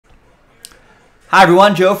Hi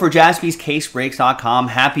everyone, Joe for jaspyscasebreaks.com.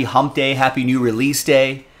 Happy hump day, happy new release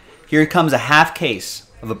day. Here comes a half case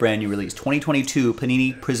of a brand new release. 2022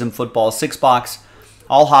 Panini Prizm Football 6-box,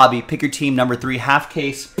 all hobby. Pick your team, number 3, half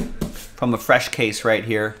case from a fresh case right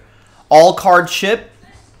here. All card ship,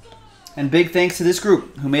 and big thanks to this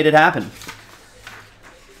group who made it happen.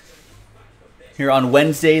 Here on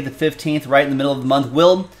Wednesday the 15th, right in the middle of the month.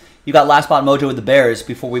 Will, you got last spot mojo with the Bears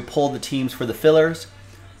before we pulled the teams for the fillers.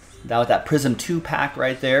 That with that Prizm 2-pack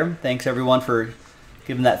right there. Thanks everyone for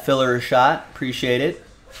giving that filler a shot. Appreciate it.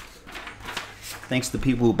 Thanks to the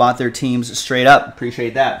people who bought their teams straight up.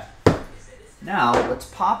 Appreciate that. Now, let's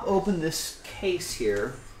pop open this case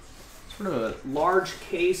here. Sort of a large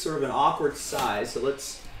case, sort of an awkward size. So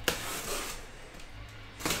let's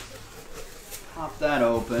pop that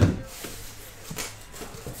open.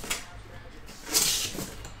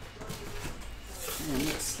 And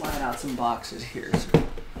let's slide out some boxes here. So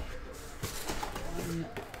 1,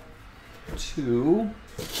 2,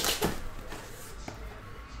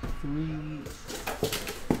 3,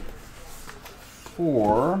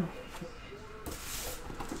 4,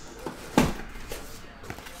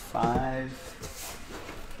 5,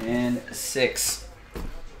 and 6.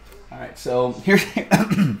 All right, so here's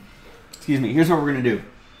excuse me. Here's what we're gonna do.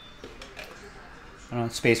 I don't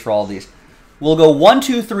have space for all of these. We'll go 1,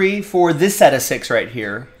 2, 3 for this set of 6 right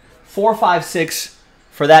here. 4, 5, 6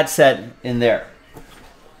 for that set in there.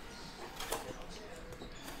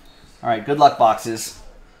 All right, good luck, boxes.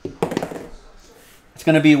 It's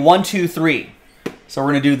going to be 1, 2, 3. So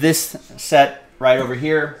we're going to do this set right over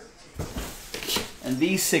here, and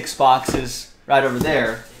these 6 boxes right over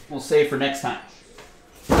there. We'll save for next time.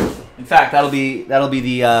 In fact, that'll be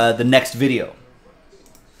the next video.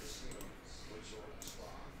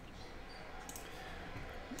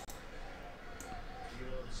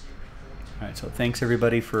 All right, so thanks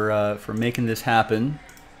everybody for making this happen.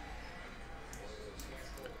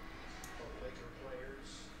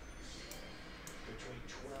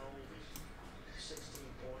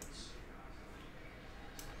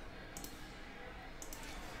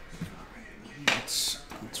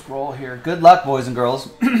 Let's roll here. Good luck, boys and girls.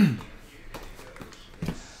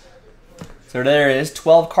 So there it is.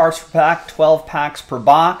 12 cards per pack, 12 packs per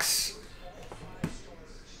box.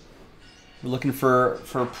 We're looking for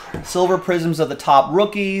silver Prizms of the top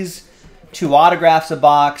rookies, 2 autographs a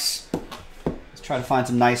box. Let's try to find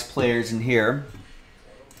some nice players in here.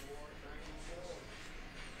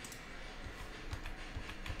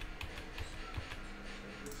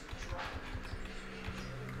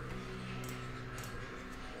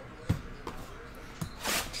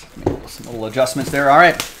 Some little adjustments there. All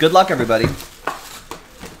right, good luck, everybody. A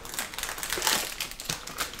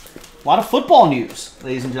lot of football news,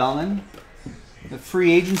 ladies and gentlemen. The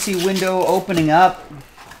free agency window opening up.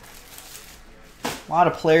 A lot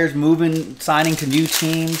of players moving, signing to new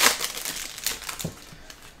teams.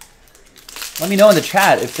 Let me know in the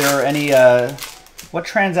chat if there are any, what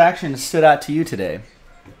transactions stood out to you today.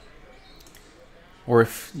 Or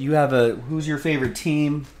if you have who's your favorite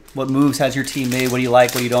team? What moves has your team made? What do you like?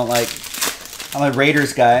 What do you don't like? I'm a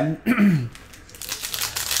Raiders guy.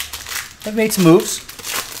 They've made some moves.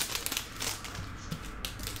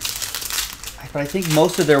 But I think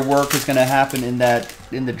most of their work is going to happen in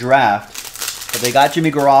the draft. But they got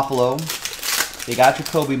Jimmy Garoppolo. They got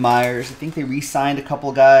Jacoby Myers. I think they re-signed a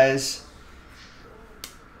couple guys.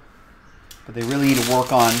 But they really need to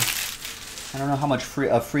work on, I don't know how much free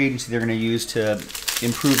agency they're going to use to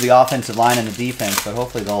improve the offensive line and the defense, but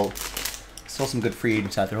hopefully they'll, still some good free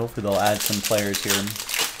agents out there. Hopefully they'll add some players here.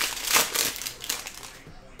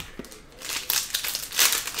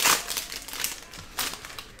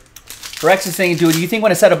 Rex is saying, dude, do you think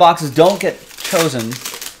when a set of boxes don't get chosen,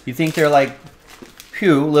 you think they're like,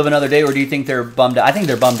 phew, live another day, or do you think they're bummed out? I think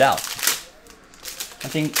they're bummed out. I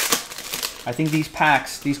think these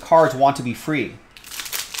packs, these cards want to be free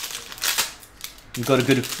and go to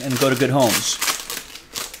good homes.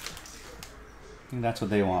 I think that's what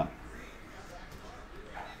they want.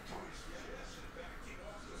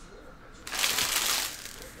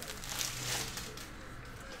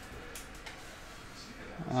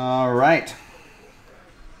 All right.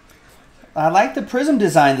 I like the Prizm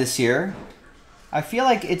design this year. I feel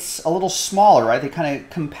like it's a little smaller, right? They kind of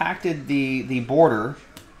compacted the border.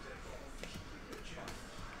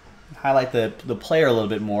 Highlight the player a little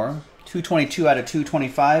bit more. 222 out of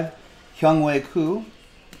 225. Hyungwoo Koo.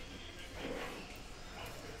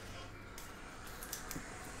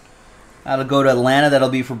 That'll go to Atlanta. That'll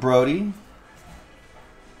be for Brody.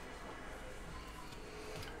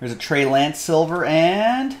 There's a Trey Lance silver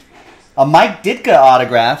and a Mike Ditka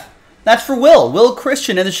autograph. That's for Will. Will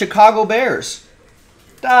Christian and the Chicago Bears.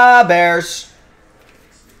 Da Bears.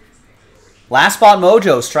 Last spot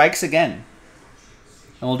mojo strikes again.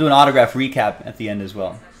 And we'll do an autograph recap at the end as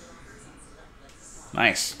well.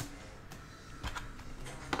 Nice.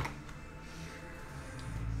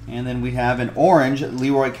 And then we have an orange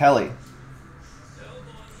Leroy Kelly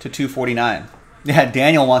to 249. Yeah,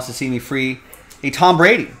 Daniel wants to see me free a Tom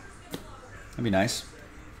Brady. That'd be nice.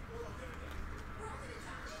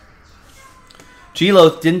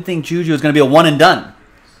 G-Lo didn't think Juju was going to be a one and done.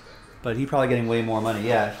 But he's probably getting way more money.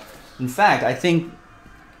 Yeah. In fact, I think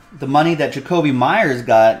the money that Jacoby Myers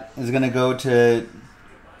got is going to go to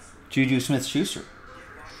Juju Smith-Schuster.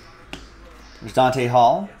 There's Dante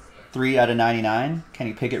Hall, 3 out of 99.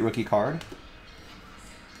 Kenny Pickett rookie card.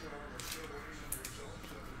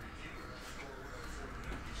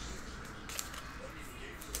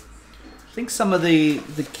 I think some of the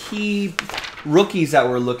key rookies that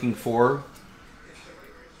we're looking for: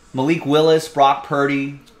 Malik Willis, Brock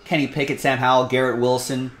Purdy, Kenny Pickett, Sam Howell, Garrett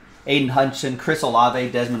Wilson, Aiden Hutchinson, Chris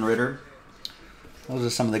Olave, Desmond Ridder. Those are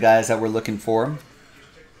some of the guys that we're looking for.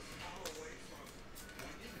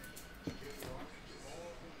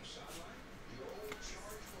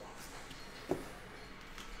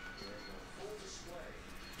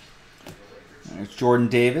 There's Jordan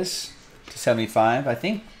Davis to 75. I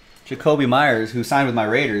think Jacoby Myers, who signed with my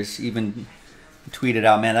Raiders, even tweeted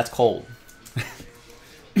out, "Man, that's cold."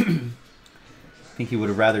 I think he would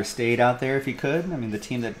have rather stayed out there if he could. I mean, the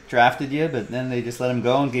team that drafted you, but then they just let him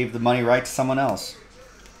go and gave the money right to someone else.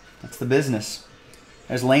 That's the business.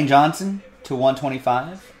 There's Lane Johnson to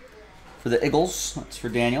 125 for the Eagles. That's for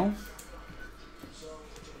Daniel.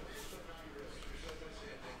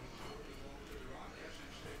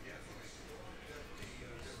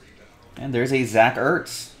 And there's a Zach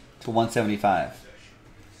Ertz to 175.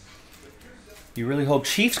 You really hope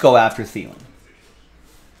Chiefs go after Thielen.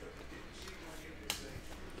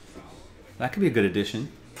 That could be a good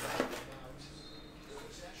addition.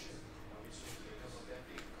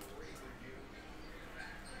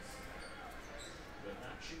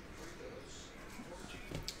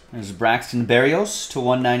 There's Braxton Berrios to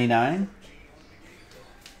 199.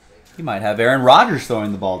 He might have Aaron Rodgers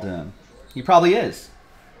throwing the ball to him. He probably is.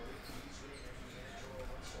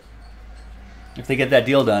 If they get that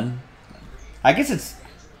deal done. I guess it's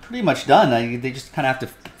pretty much done. They just kind of have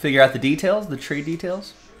to figure out the details, the trade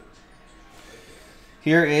details.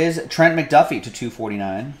 Here is Trent McDuffie to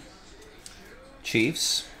 249.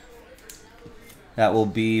 Chiefs. That will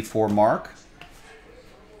be for Mark.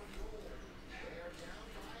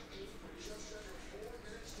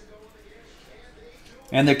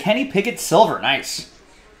 And the Kenny Pickett silver. Nice.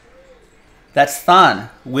 That's Thon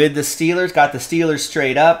with the Steelers. Got the Steelers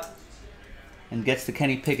straight up. And gets the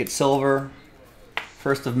Kenny Pickett silver.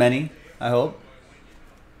 First of many, I hope.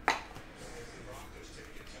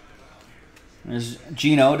 There's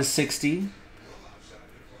Gino to 60.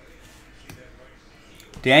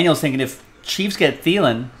 Daniel's thinking if Chiefs get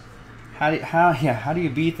Thielen, how do you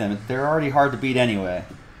beat them? They're already hard to beat anyway.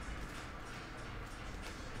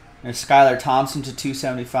 There's Skylar Thompson to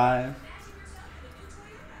 275.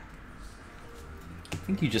 I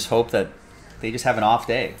think you just hope that they just have an off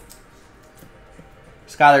day.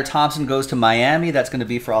 Skylar Thompson goes to Miami. That's going to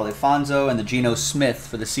be for Alfonso. And the Geno Smith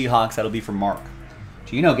for the Seahawks. That'll be for Mark.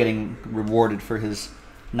 Geno getting rewarded for his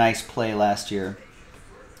nice play last year.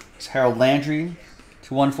 It's Harold Landry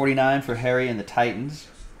to 149 for Harry and the Titans.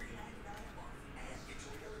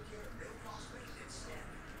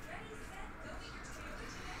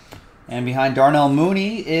 And behind Darnell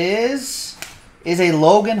Mooney is a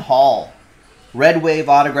Logan Hall. Red Wave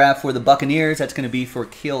autograph for the Buccaneers. That's going to be for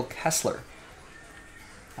Keel Kessler.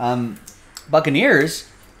 Buccaneers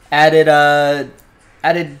added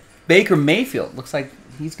Baker Mayfield. Looks like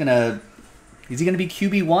is he gonna be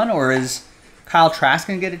QB1, or is Kyle Trask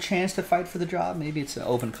gonna get a chance to fight for the job? Maybe it's an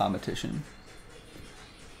open competition.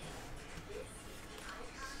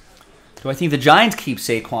 Do I think the Giants keep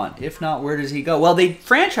Saquon? If not, where does he go? Well, they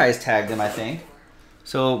franchise tagged him, I think.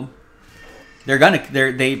 So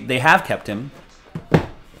they have kept him.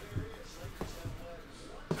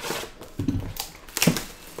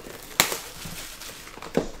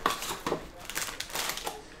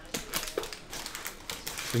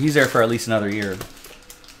 So he's there for at least another year.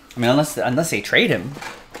 I mean, unless they trade him,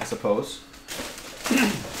 I suppose. I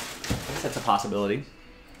guess that's a possibility.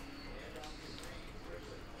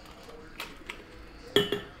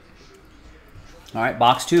 All right,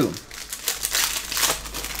 box 2.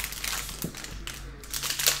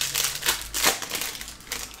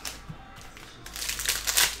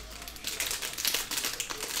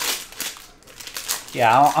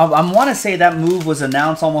 Yeah, I want to say that move was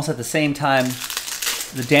announced almost at the same time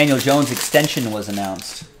the Daniel Jones extension was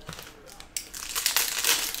announced.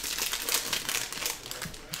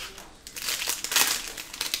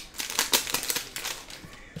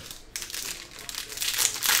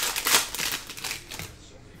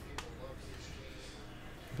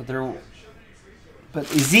 But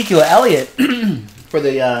Ezekiel Elliott for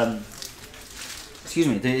the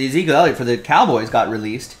the Ezekiel Elliott for the Cowboys got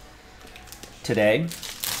released today. I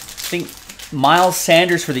think Miles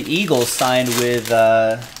Sanders for the Eagles signed with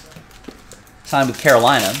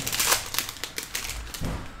Carolina.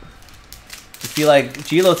 I feel like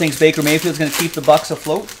Gilo thinks Baker Mayfield's going to keep the Bucs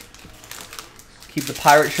afloat, keep the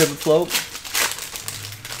pirate ship afloat.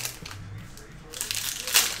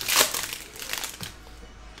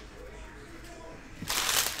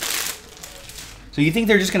 So you think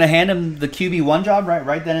they're just going to hand him the QB1 job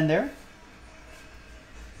right then and there?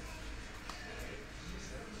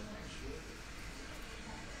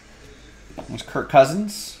 There's Kirk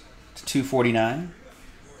Cousins to 249.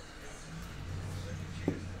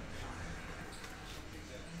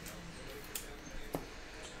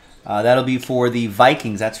 That'll be for the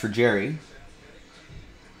Vikings. That's for Jerry.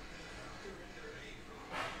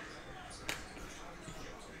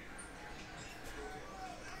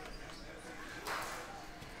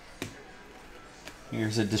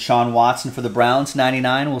 Here's a Deshaun Watson for the Browns,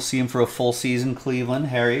 99. We'll see him for a full season. Cleveland,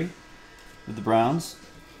 Harry with the Browns.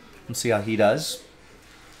 We'll see how he does.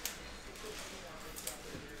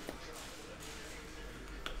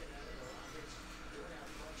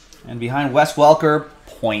 And behind Wes Welker,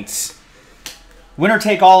 points. Winner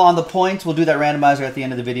take all on the points. We'll do that randomizer at the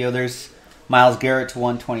end of the video. There's Myles Garrett to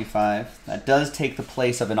 125. That does take the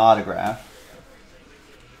place of an autograph.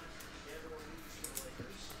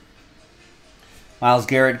 Myles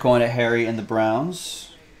Garrett going to Harry and the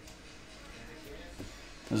Browns.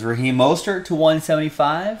 There's Raheem Mostert to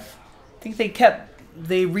 175. I think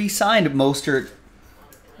they re-signed Mostert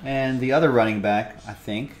and the other running back, I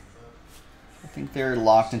think. I think they're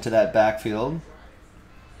locked into that backfield.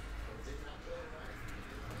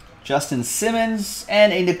 Justin Simmons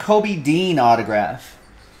and a Nakobe Dean autograph.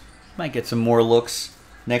 Might get some more looks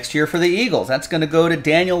next year for the Eagles. That's going to go to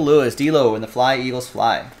Daniel Lewis, D-Lo, and the Fly Eagles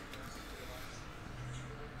Fly.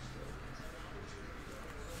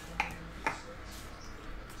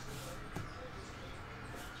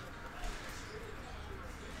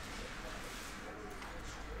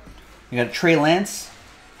 You got a Trey Lance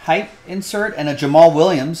hype insert and a Jamal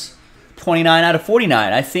Williams 29 out of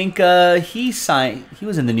 49. I think he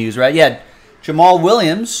was in the news, right? Yeah, Jamal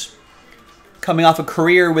Williams coming off a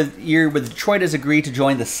career with Detroit has agreed to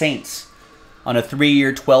join the Saints on a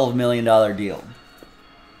 3-year, $12 million deal.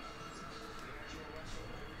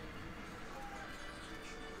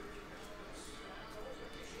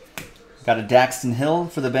 Got a Daxton Hill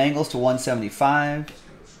for the Bengals to 175.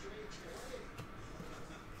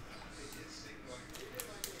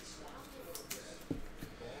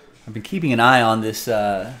 I've been keeping an eye on this,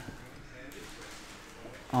 on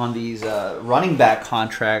these running back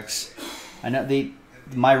contracts. I know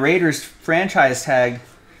my Raiders franchise tag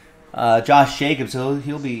Josh Jacobs. So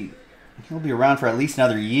he'll be around for at least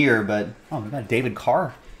another year. But we got David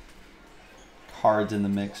Carr cards in the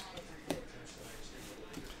mix.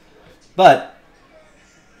 But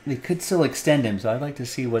they could still extend him, so I'd like to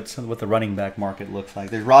see what the running back market looks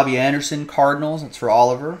like. There's Robbie Anderson, Cardinals. That's for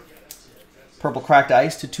Oliver. Purple Cracked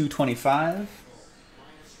Ice to 225.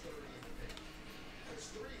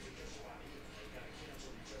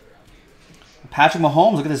 Patrick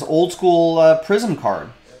Mahomes, look at this old school Prizm card.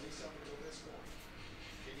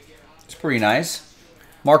 It's pretty nice.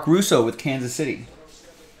 Mark Russo with Kansas City.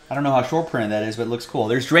 I don't know how short printed that is, but it looks cool.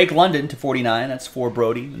 There's Drake London to 49. That's for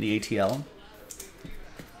Brody in the ATL.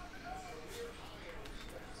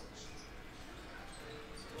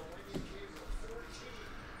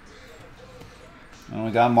 And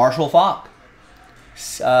we got Marshall Faulk.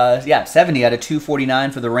 70 out of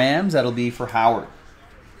 249 for the Rams. That'll be for Howard.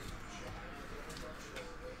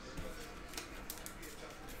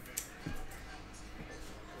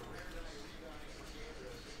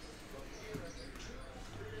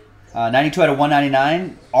 92 out of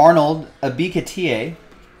 199. Arnold Abikatie.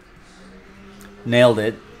 Nailed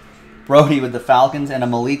it. Brody with the Falcons and a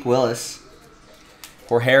Malik Willis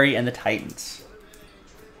for Harry and the Titans.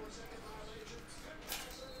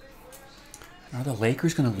 Are the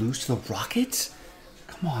Lakers going to lose to the Rockets?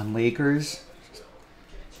 Come on, Lakers.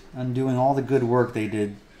 Undoing all the good work they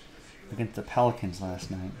did against the Pelicans last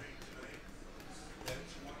night.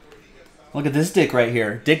 Look at this Dick right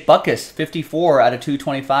here. Dick Butkus, 54 out of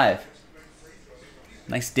 225.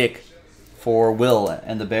 Nice Dick for Will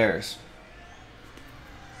and the Bears.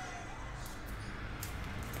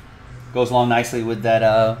 Goes along nicely with that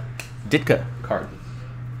Ditka card.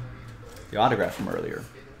 The autograph from earlier.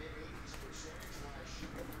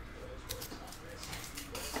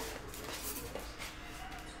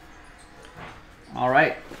 All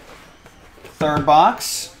right. Third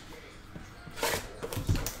box.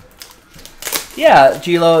 Yeah,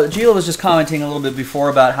 Gilo was just commenting a little bit before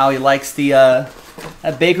about how he likes the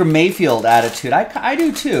that Baker Mayfield attitude. I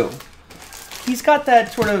do too. He's got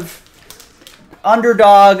that sort of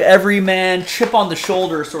underdog, everyman, chip on the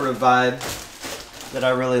shoulder sort of vibe that I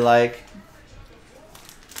really like.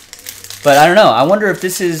 But I don't know. I wonder if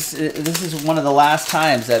this is one of the last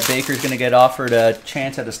times that Baker's going to get offered a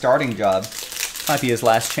chance at a starting job. Might be his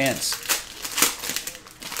last chance.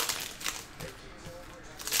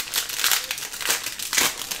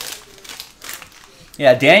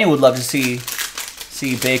 Yeah, Daniel would love to see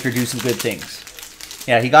Baker do some good things.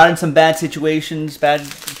 Yeah, he got in some bad situations, bad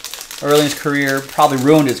early in his career, probably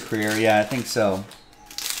ruined his career. Yeah, I think so.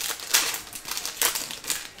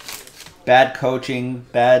 Bad coaching,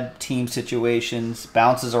 bad team situations,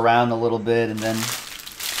 bounces around a little bit, and then,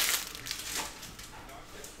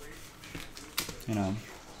 you know.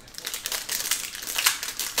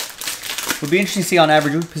 It would be interesting to see on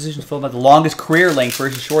average which positions fill about the longest career length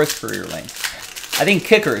versus shortest career length. I think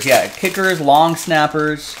kickers, yeah. Kickers, long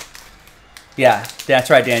snappers. Yeah,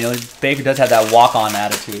 that's right, Daniel. Baker does have that walk-on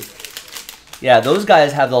attitude. Yeah, those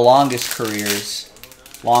guys have the longest careers.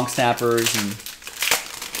 Long snappers and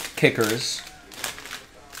kickers.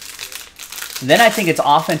 And then I think it's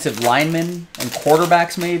offensive linemen and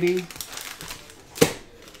quarterbacks maybe.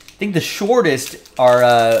 I think the shortest are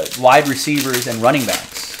wide receivers and running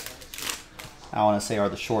backs. I want to say are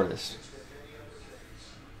the shortest.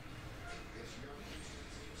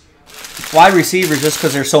 Wide receivers just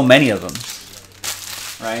because there's so many of them,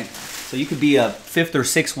 right? So you could be a 5th or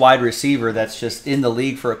 6th wide receiver that's just in the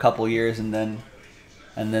league for a couple years and then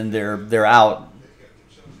they're out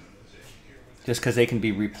just because they can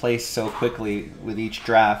be replaced so quickly with each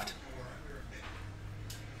draft.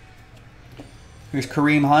 Here's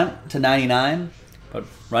Kareem Hunt to 99, but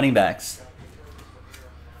running backs.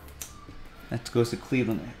 That goes to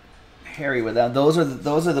Cleveland. Harry with that. Those are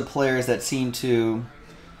the players that seem to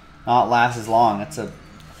not last as long. It's a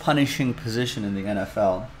punishing position in the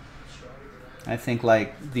NFL. I think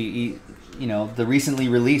like the recently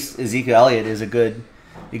released Ezekiel Elliott is a good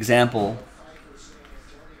example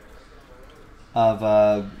of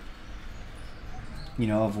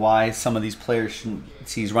of why some of these players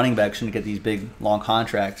these running backs shouldn't get these big long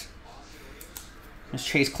contracts. There's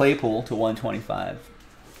Chase Claypool to 125.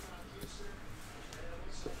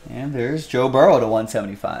 And there's Joe Burrow to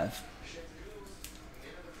 175.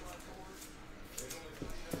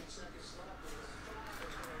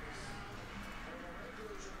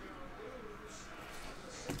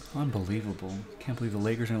 Unbelievable. Can't believe the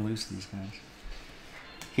Lakers are going to lose to these guys.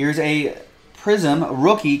 Here's a Prizm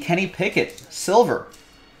rookie, Kenny Pickett, silver.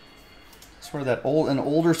 Sort of that an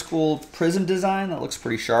older school Prizm design. That looks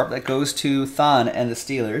pretty sharp. That goes to Thon and the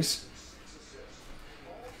Steelers.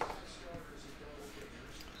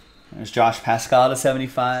 There's Josh Pascal to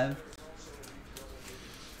 75.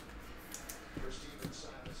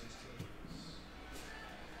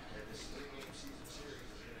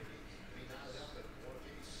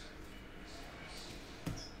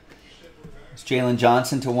 There's Jalen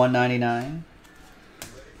Johnson to 199.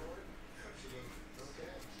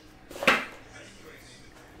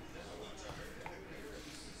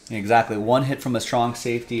 Exactly. One hit from a strong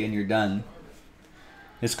safety and you're done.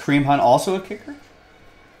 Is Kareem Hunt also a kicker?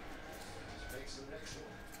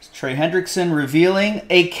 Trey Hendrickson revealing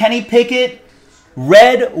a Kenny Pickett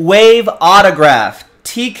Red Wave autograph.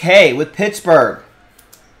 TK with Pittsburgh.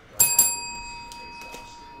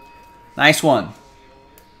 Nice one.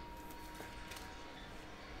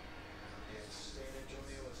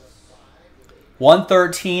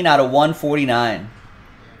 $113 out of $149.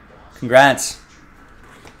 Congrats.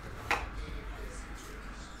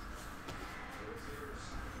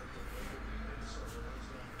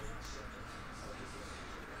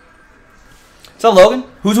 So Logan,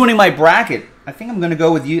 who's winning my bracket? I think I'm going to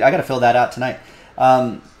go with you. I got to fill that out tonight.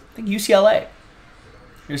 I think UCLA.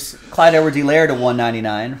 Here's Clyde Edwards-Helaire to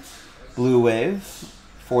 199. Blue Wave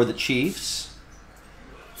for the Chiefs.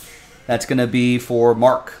 That's going to be for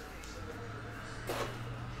Mark.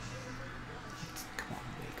 Come on,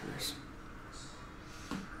 Lakers.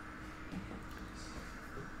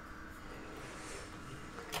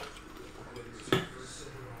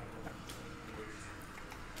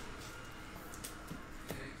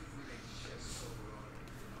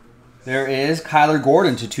 There is Kyler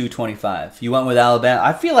Gordon to 225. You went with Alabama.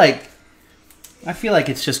 I feel like I feel like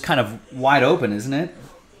it's just kind of wide open, isn't it?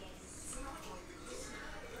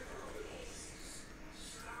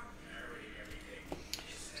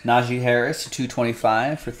 Najee Harris,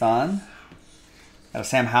 225 for Thon. Got a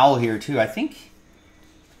Sam Howell here, too. I think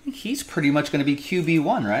he's pretty much going to be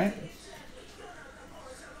QB1, right?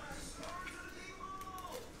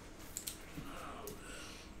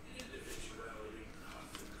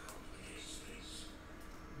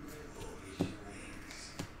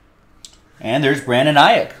 And there's Brandon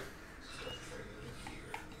Ayuk.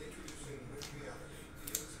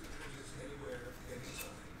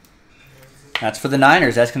 That's for the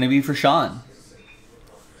Niners. That's going to be for Sean.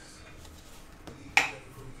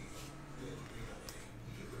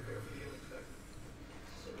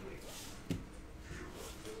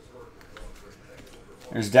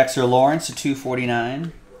 There's Dexter Lawrence to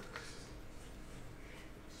 249.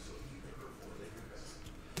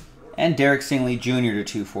 And Derek Stingley Jr. to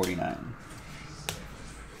 249.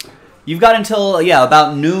 You've got until,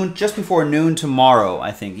 about noon, just before noon tomorrow,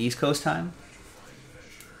 I think, East Coast time.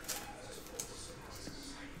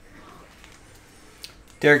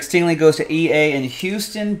 Derek Stingley goes to EA in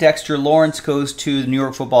Houston. Dexter Lawrence goes to the New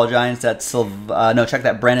York Football Giants. That's check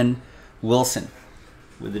that, Brennan Wilson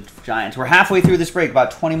with the Giants. We're halfway through this break,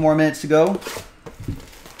 about 20 more minutes to go.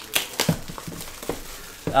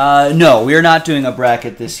 No, we are not doing a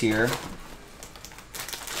bracket this year.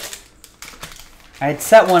 I had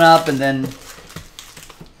set one up and then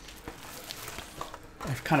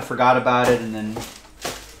I kind of forgot about it, and then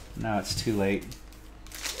now it's too late.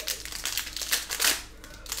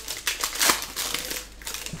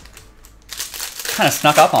 Kind of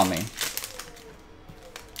snuck up on me.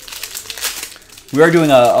 We are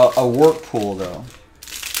doing a work pool though.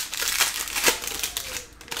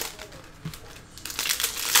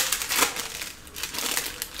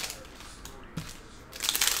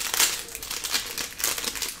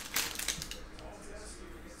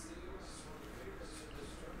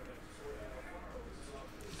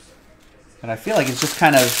 And I feel like it's just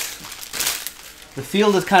kind of, the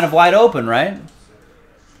field is kind of wide open, right?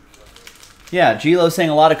 Yeah, Gilo's saying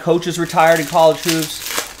a lot of coaches retired in college hoops.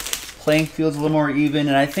 Playing field's a little more even,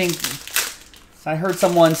 and I think I heard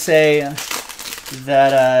someone say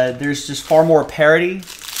that there's just far more parity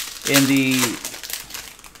in the,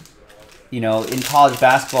 in college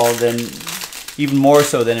basketball than, even more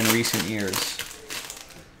so than in recent years.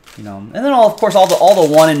 And then of course all the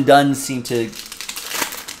one and done seem to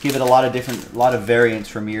give it a lot of variance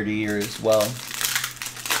from year to year as well.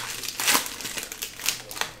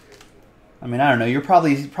 I mean, I don't know. You're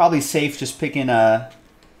probably safe just picking a.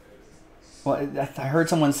 Well, I heard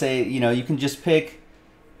someone say, you can just pick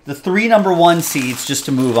the 3 number 1 seeds just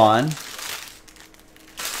to move on,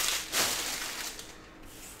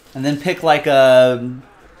 and then pick like a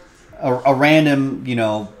random,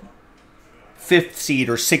 5th seed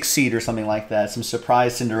or 6th seed or something like that, some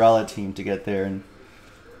surprise Cinderella team to get there and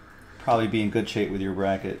probably be in good shape with your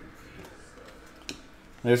bracket.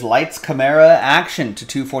 There's Lights Camara Action to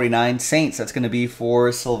 249 Saints. That's going to be for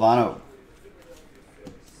Silvano.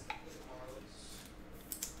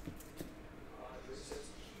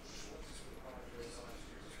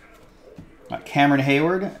 Cameron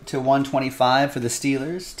Hayward to 125 for the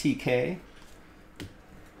Steelers. TK.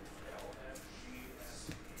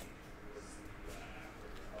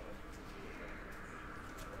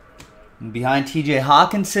 And behind TJ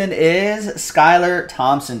Hawkinson is Skylar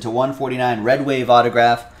Thompson to 149. Red Wave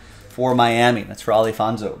autograph for Miami. That's for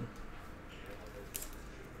Alifonso.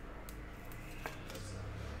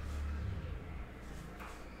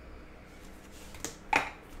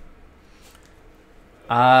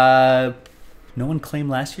 No one claimed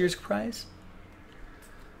last year's prize?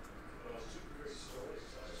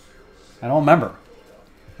 I don't remember.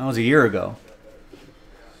 That was a year ago.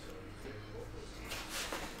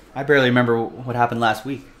 I barely remember what happened last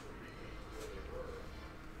week.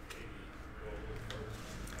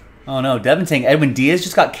 Oh no, Devin saying Edwin Diaz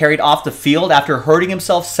just got carried off the field after hurting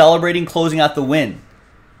himself celebrating closing out the win.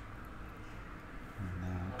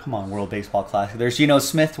 Come on, World Baseball Classic. There's Geno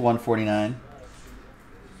Smith to 149.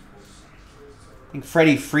 I think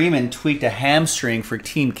Freddie Freeman tweaked a hamstring for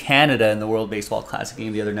Team Canada in the World Baseball Classic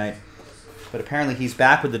game the other night. But apparently he's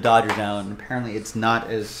back with the Dodgers now, and apparently it's not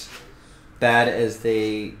as bad as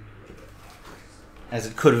it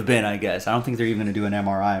could have been, I guess. I don't think they're even going to do an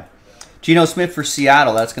MRI. Geno Smith for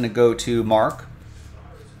Seattle. That's going to go to Mark.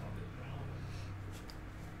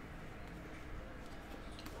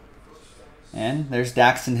 And there's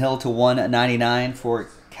Daxton Hill to 199 for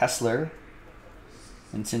Kessler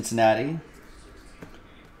in Cincinnati.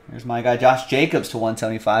 There's my guy Josh Jacobs to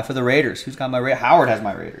 175 for the Raiders. Who's got my Raiders? Howard has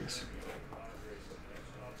my Raiders.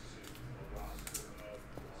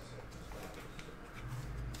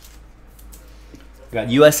 We got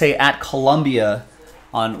USA at Colombia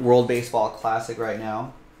on World Baseball Classic right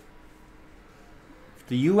now. If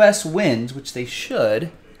the U.S. wins, which they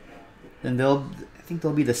should, then I think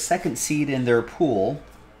they'll be the second seed in their pool.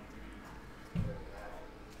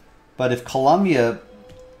 But if Colombia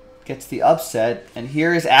gets the upset, and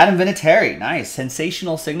here is Adam Vinatieri. Nice.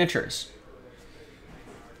 Sensational signatures.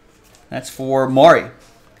 That's for Maury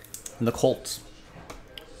and the Colts.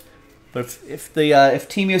 But if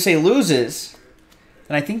Team USA loses,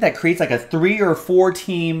 then I think that creates like a 3 or 4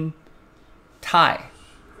 team tie.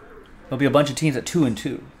 There'll be a bunch of teams at 2 and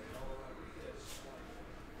 2.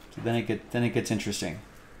 So then it gets interesting.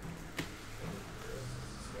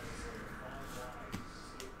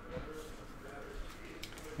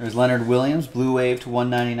 There's Leonard Williams, Blue Wave to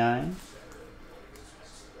 199.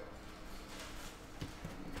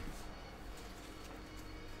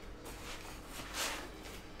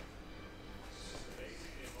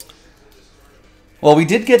 Well, we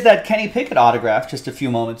did get that Kenny Pickett autograph just a few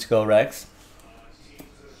moments ago, Rex.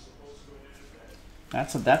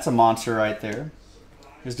 That's a monster right there.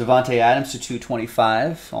 Here's Devontae Adams to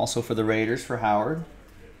 225, also for the Raiders for Howard.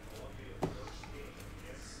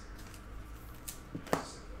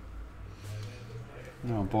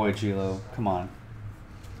 Oh boy, Gilo, come on.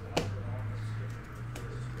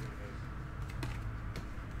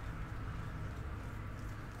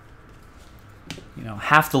 You know,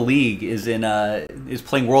 half the league is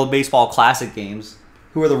playing World Baseball Classic games.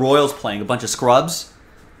 Who are the Royals playing? A bunch of scrubs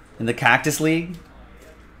in the Cactus League.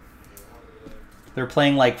 They're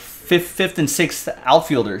playing like fifth and sixth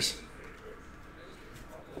outfielders.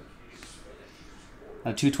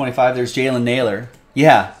 At 225, there's Jalen Naylor.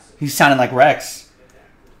 Yeah, he's sounding like Rex.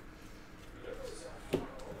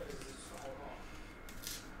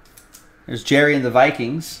 There's Jerry and the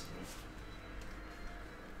Vikings.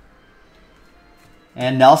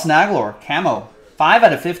 And Nelson Aguilar, camo. 5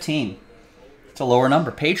 out of 15. It's a lower number.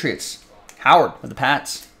 Patriots. Howard with the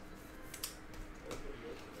Pats.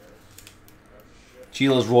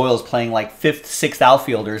 Gilo's Royals playing like 5th, 6th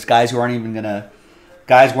outfielders. Guys who aren't even going to...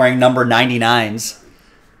 Guys wearing number 99s.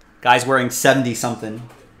 Guys wearing 70-something.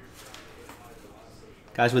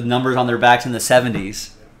 Guys with numbers on their backs in the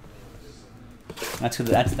 70s. That's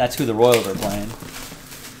who the Royals are playing.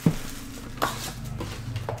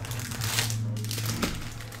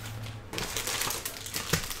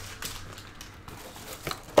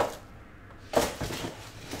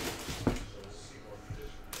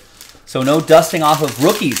 So no dusting off of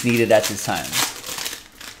rookies needed at this time.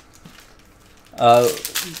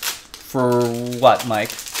 For what, Mike?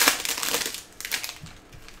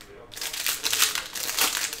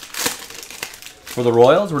 For the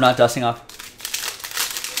Royals, we're not dusting off.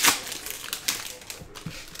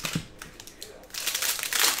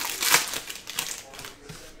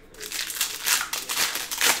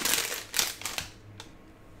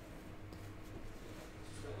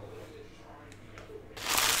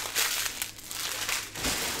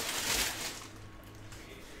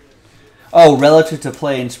 Oh, relative to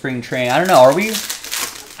play in spring training. I don't know. Are we?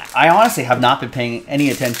 I honestly have not been paying any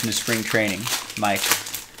attention to spring training, Mike.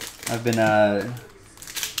 I've been...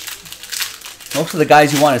 most of the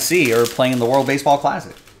guys you want to see are playing in the World Baseball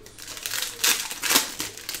Classic.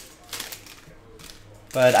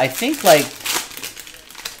 But I think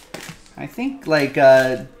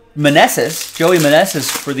Meneses, Joey Meneses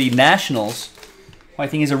for the Nationals. I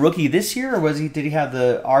think he's a rookie this year, or did he have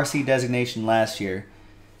the RC designation last year?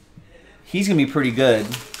 He's gonna be pretty good.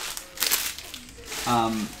 I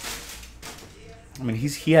mean,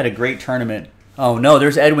 he had a great tournament. Oh no,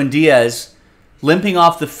 there's Edwin Diaz limping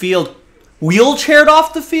off the field, wheelchaired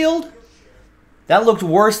off the field. That looked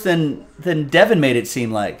worse than Devin made it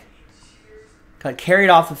seem like. Got carried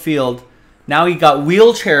off the field. Now he got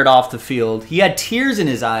wheelchaired off the field. He had tears in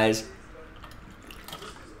his eyes.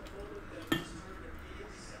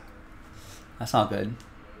 That's not good.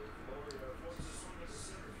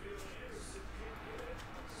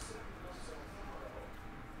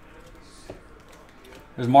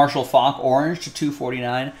 There's Marshall Faulk, orange to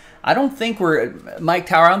 249. I don't think Mike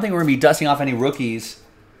Tower, I don't think we're going to be dusting off any rookies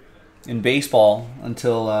in baseball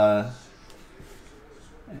until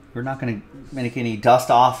we're not going to make any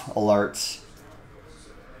dust off alerts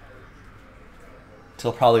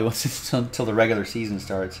until probably until the regular season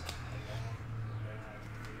starts.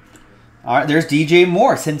 All right, there's DJ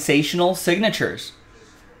Moore, sensational signatures.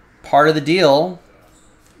 Part of the deal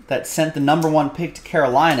that sent the #1 pick to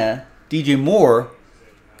Carolina, DJ Moore,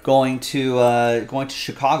 going to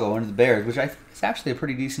Chicago under the Bears, which I think is actually a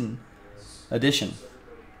pretty decent addition.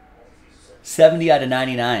 70 out of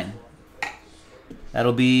 99.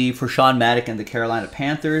 That'll be for Sean Maddock and the Carolina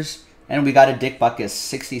Panthers. And we got a Dick Butkus,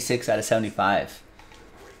 66 out of 75.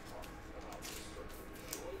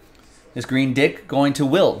 This green Dick going to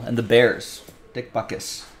Will and the Bears. Dick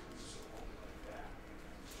Butkus.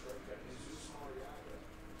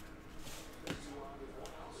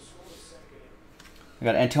 We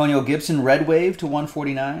got Antonio Gibson, Red Wave to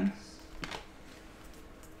 149.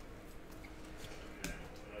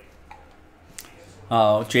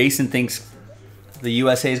 Oh, Jason thinks the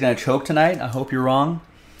USA is going to choke tonight. I hope you're wrong.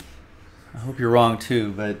 I hope you're wrong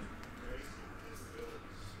too, but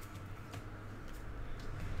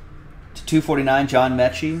to 249, John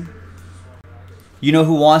Mechie. You know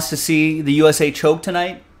who wants to see the USA choke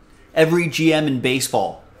tonight? Every GM in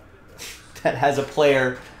baseball that has a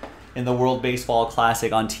player in the World Baseball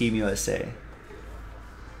Classic on Team USA.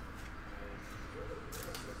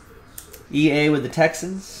 EA with the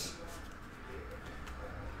Texans.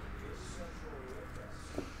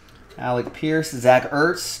 Alec Pierce, Zach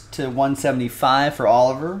Ertz to 175 for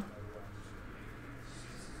Oliver.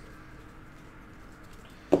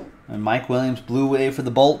 And Mike Williams, Blue Wave for the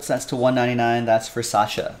Bolts. That's to 199. That's for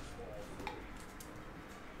Sasha.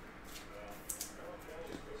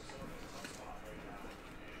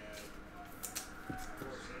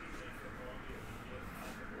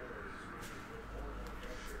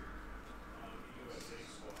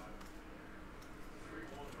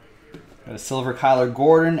 Got a silver Kyler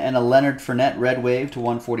Gordon and a Leonard Fournette Red Wave to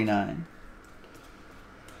 149.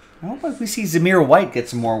 I hope we see Zamir White get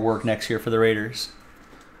some more work next year for the Raiders.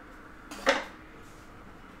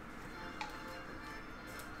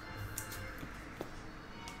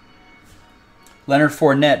 Leonard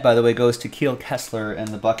Fournette, by the way, goes to Keel Kessler and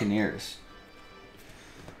the Buccaneers.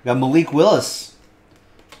 We got Malik Willis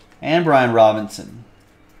and Brian Robinson.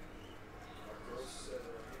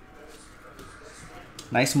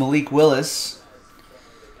 Nice Malik Willis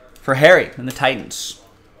for Harry and the Titans.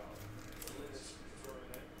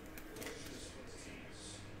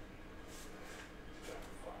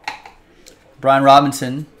 Brian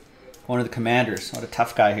Robinson, one of the Commanders. What a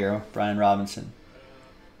tough guy here, Brian Robinson.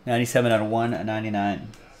 97 out of 199.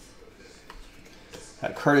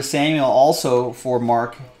 Got Curtis Samuel also for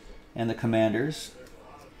Mark and the Commanders.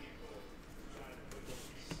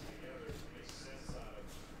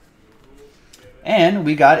 And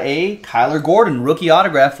we got a Kyler Gordon rookie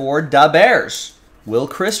autograph for Da Bears. Will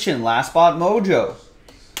Christian, Last Spot Mojo.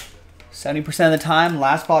 70% of the time,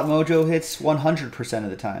 Last Spot Mojo hits 100% of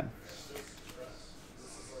the time.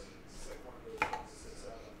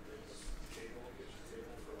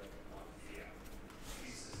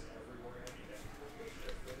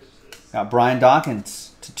 Got Brian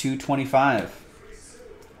Dawkins to 225.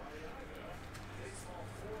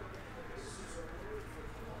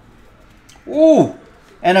 Ooh,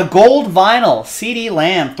 and a gold vinyl. CD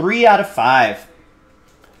Lamb, 3 out of 5.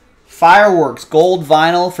 Fireworks, gold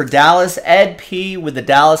vinyl for Dallas. Ed P. with the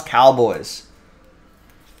Dallas Cowboys.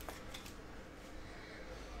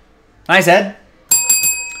 Nice, Ed.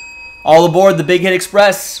 All aboard the Big Hit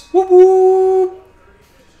Express. Woo woo.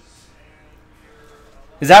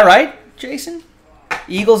 Is that right, Jason?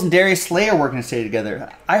 Eagles and Darius Slay are working to stay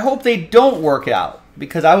together. I hope they don't work out,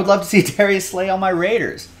 because I would love to see Darius Slay on my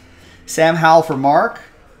Raiders. Sam Howell for Mark.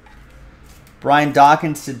 Brian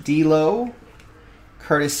Dawkins to D'Lo.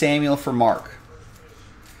 Curtis Samuel for Mark.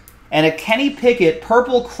 And a Kenny Pickett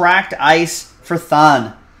purple cracked ice for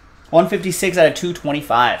Thun. 156 out of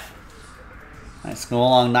 225. That's going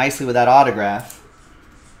along nicely with that autograph.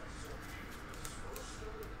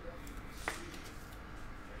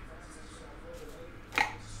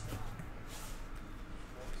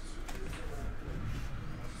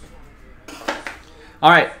 All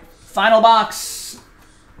right, final box.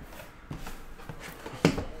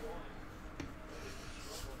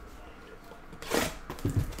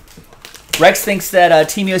 Rex thinks that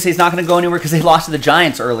Team USA is not going to go anywhere because they lost to the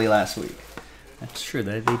Giants early last week. That's true.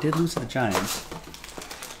 They did lose to the Giants.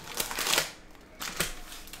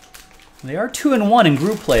 They are 2-1 in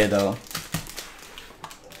group play, though.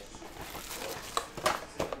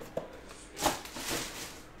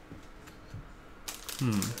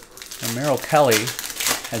 And Merrill Kelly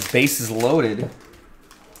has bases loaded.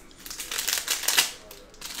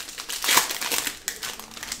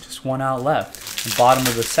 Just one out left. The bottom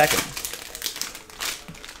of the second.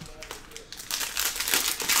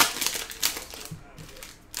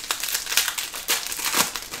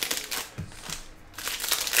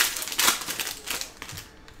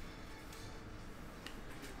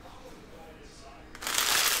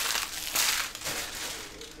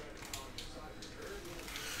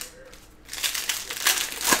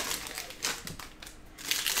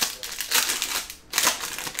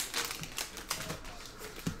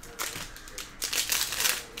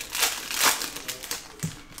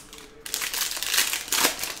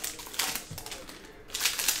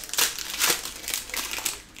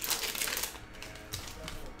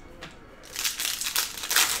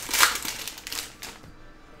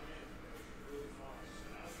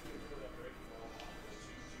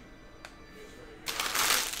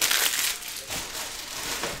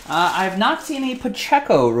 I have not seen any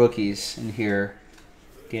Pacheco rookies in here,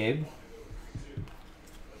 Gabe.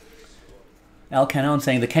 El Canon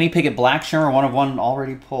saying the Kenny Pickett Black Shimmer 1/1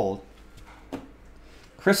 already pulled.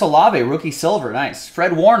 Chris Olave, rookie silver, nice.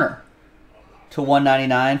 Fred Warner to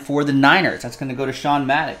 199 for the Niners. That's going to go to Sean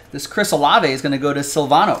Maddock. This Chris Olave is going to go to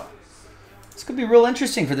Silvano. This could be real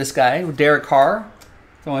interesting for this guy. Derek Carr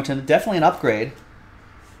throwing to him. Definitely an upgrade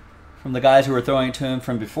from the guys who were throwing it to him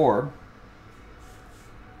from before.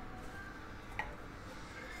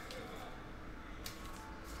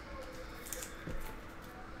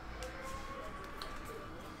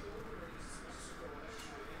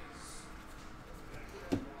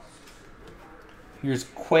 Here's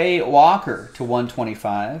Quay Walker to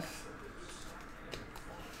 125.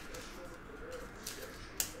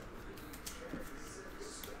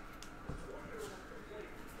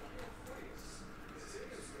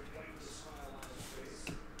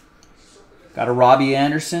 Got a Robbie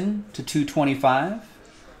Anderson to 225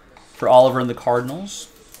 for Oliver and the Cardinals.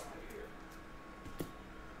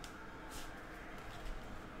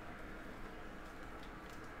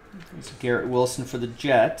 There's Garrett Wilson for the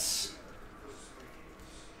Jets.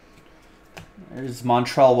 There's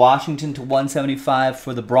Montrell Washington to 175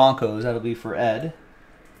 for the Broncos. That'll be for Ed.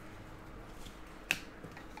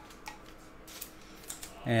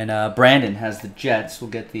 And Brandon has the Jets. We'll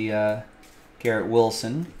get the Garrett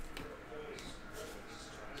Wilson.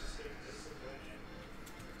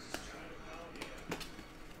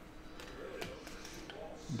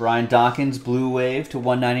 Brian Dawkins, Blue Wave to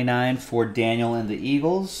 199 for Daniel and the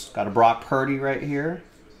Eagles. Got a Brock Purdy right here.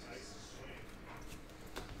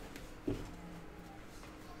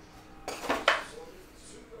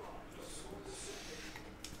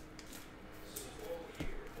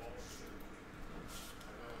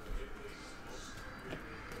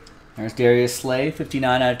 There's Darius Slay,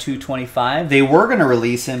 59 out of 225. They were going to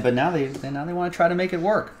release him, but now they want to try to make it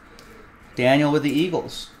work. Daniel with the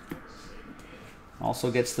Eagles. Also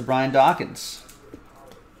gets the Brian Dawkins.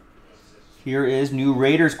 Here is new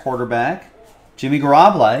Raiders quarterback, Jimmy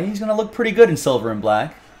Garoppolo. He's going to look pretty good in silver and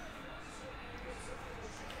black.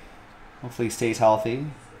 Hopefully he stays healthy.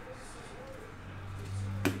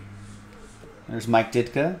 There's Mike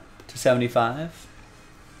Ditka to 75.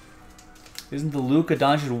 Isn't the Luka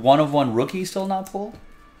Doncic 1/1 rookie still not pulled?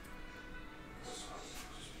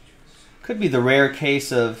 Could be the rare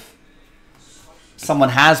case of someone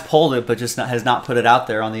has pulled it but just has not put it out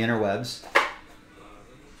there on the interwebs.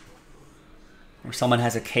 Or someone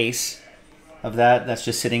has a case of that's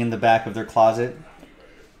just sitting in the back of their closet.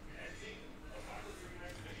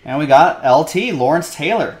 And we got LT, Lawrence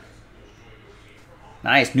Taylor.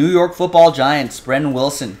 Nice. New York Football Giants, Brendan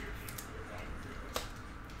Wilson.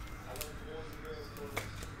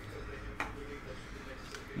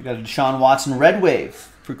 We got a Deshaun Watson Red Wave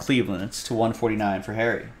for Cleveland. It's to 149 for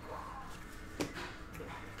Harry.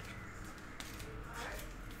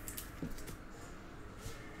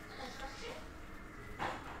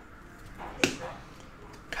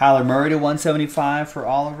 Kyler Murray to 175 for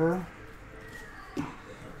Oliver.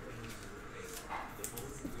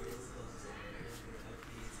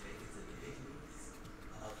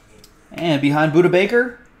 And behind Budda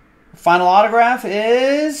Baker, final autograph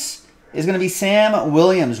is going to be Sam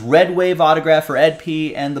Williams. Red Wave autograph for Ed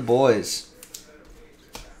P. and the boys.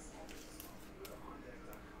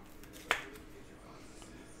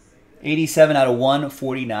 '87 out of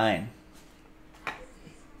 149.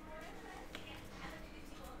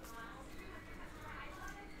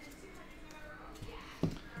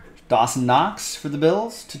 Dawson Knox for the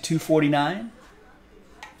Bills to 249.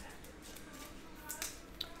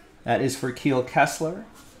 That is for Keel Kessler.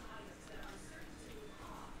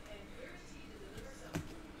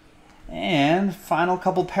 And final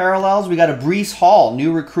couple parallels. We got a Breece Hall,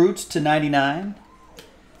 new recruits to 99.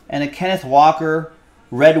 And a Kenneth Walker,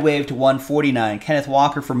 Red Wave to 149. Kenneth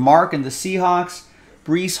Walker for Mark and the Seahawks.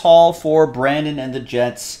 Breece Hall for Brandon and the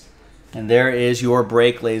Jets. And there is your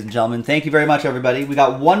break, ladies and gentlemen. Thank you very much, everybody. We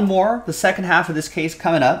got one more, the second half of this case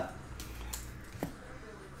coming up.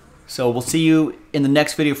 So we'll see you in the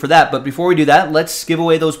next video for that. But before we do that, let's give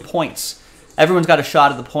away those points. Everyone's got a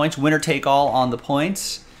shot at the points. Winner take all on the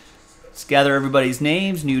points. Let's gather everybody's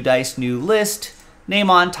names. New dice, new list. Name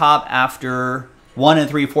on top after 1 and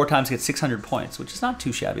 3, 4 times gets 600 points, which is not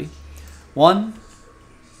too shabby. 1,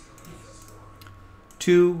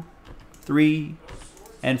 2, 3,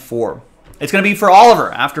 and 4. It's going to be for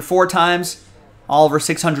Oliver. After 4 times, Oliver,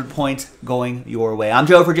 600 points going your way. I'm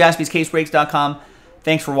Joe for JaspysCaseBreaks.com.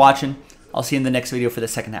 Thanks for watching. I'll see you in the next video for the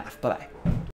second half. Bye-bye.